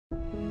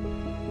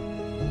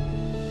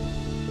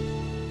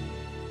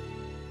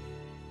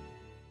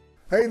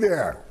Hey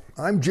there,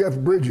 I'm Jeff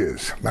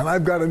Bridges, and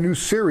I've got a new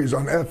series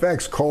on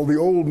FX called The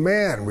Old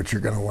Man, which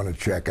you're going to want to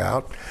check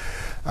out.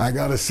 I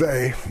gotta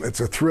say, it's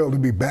a thrill to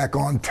be back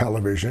on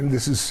television.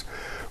 This is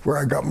where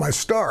I got my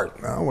start.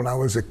 When I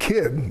was a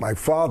kid, my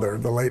father,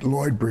 the late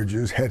Lloyd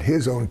Bridges, had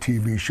his own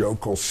TV show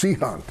called Sea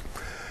Hunt.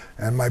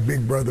 And my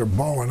big brother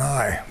Bo and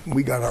I,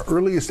 we got our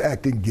earliest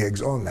acting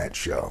gigs on that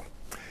show.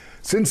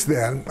 Since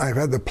then, I've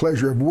had the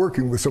pleasure of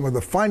working with some of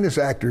the finest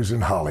actors in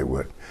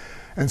Hollywood.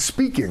 And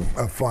speaking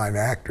of fine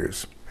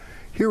actors,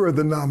 here are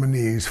the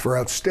nominees for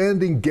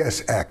Outstanding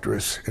Guest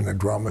Actress in a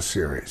Drama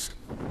Series.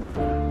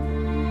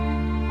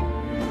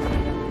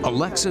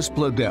 Alexis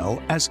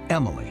Bledel as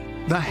Emily,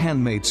 The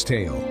Handmaid's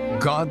Tale,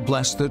 God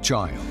Bless the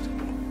Child.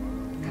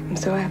 I'm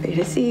so happy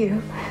to see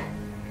you.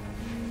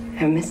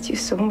 I missed you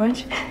so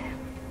much.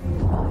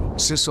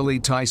 Cicely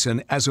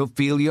Tyson as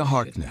Ophelia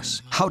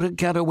Harkness, How to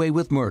Get Away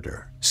with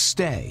Murder,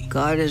 Stay.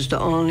 God is the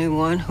only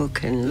one who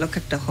can look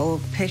at the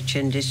whole picture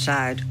and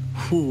decide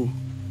who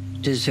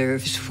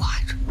deserves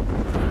what.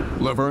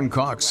 Laverne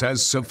Cox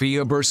as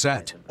Sophia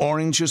Bursette,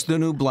 Orange is the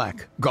New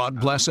Black, God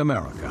Bless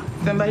America.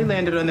 Somebody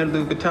landed on their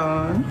Louis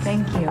Vuitton.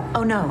 Thank you.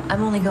 Oh, no,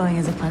 I'm only going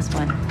as a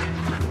 +1.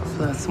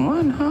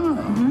 +1, huh?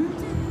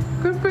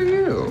 Mm-hmm. Good for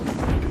you.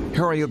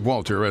 Harriet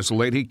Walter as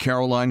Lady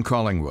Caroline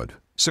Collingwood,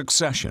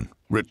 Succession,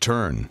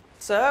 Return.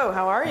 So,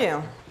 how are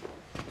you?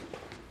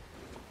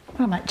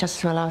 Well, I might just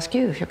as well ask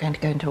you if you're going to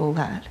go into all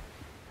that.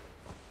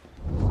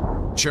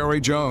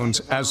 Cherry Jones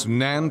as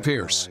Nan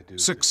Pierce,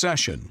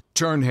 Succession,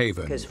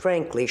 Turnhaven. Because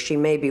frankly, she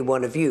may be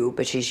one of you,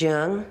 but she's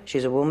young,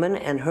 she's a woman,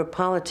 and her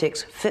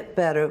politics fit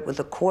better with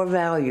the core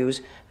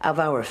values of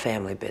our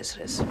family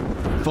business.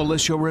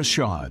 Felicia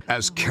Rashad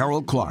as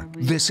Carol Clark,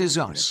 This Is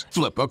Us,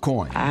 Flip a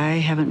Coin. I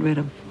haven't read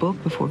a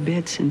book before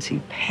bed since he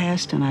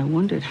passed, and I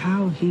wondered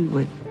how he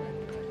would,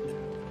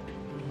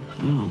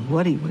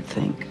 what he would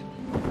think.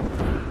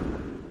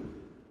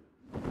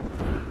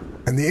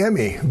 And the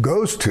Emmy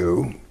goes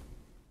to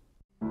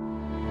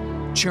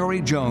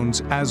Cherry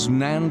Jones as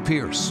Nan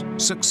Pierce,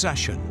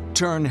 Succession,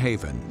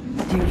 Turnhaven.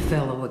 Dear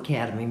fellow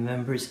Academy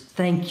members,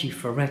 thank you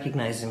for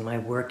recognizing my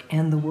work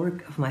and the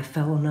work of my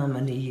fellow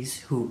nominees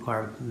who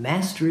are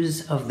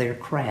masters of their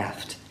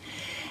craft.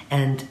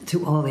 And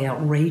to all the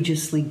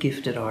outrageously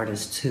gifted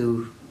artists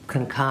who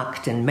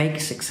concoct and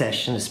make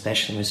Succession,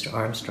 especially Mr.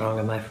 Armstrong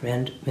and my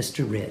friend,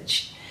 Mr.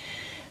 Rich.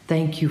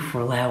 Thank you for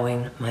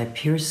allowing my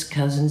Pierce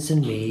cousins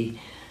and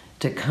me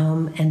to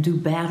come and do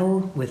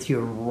battle with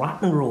your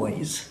rotten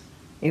Roys.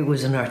 It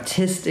was an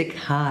artistic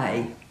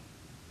high.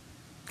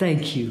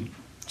 Thank you.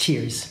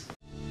 Cheers.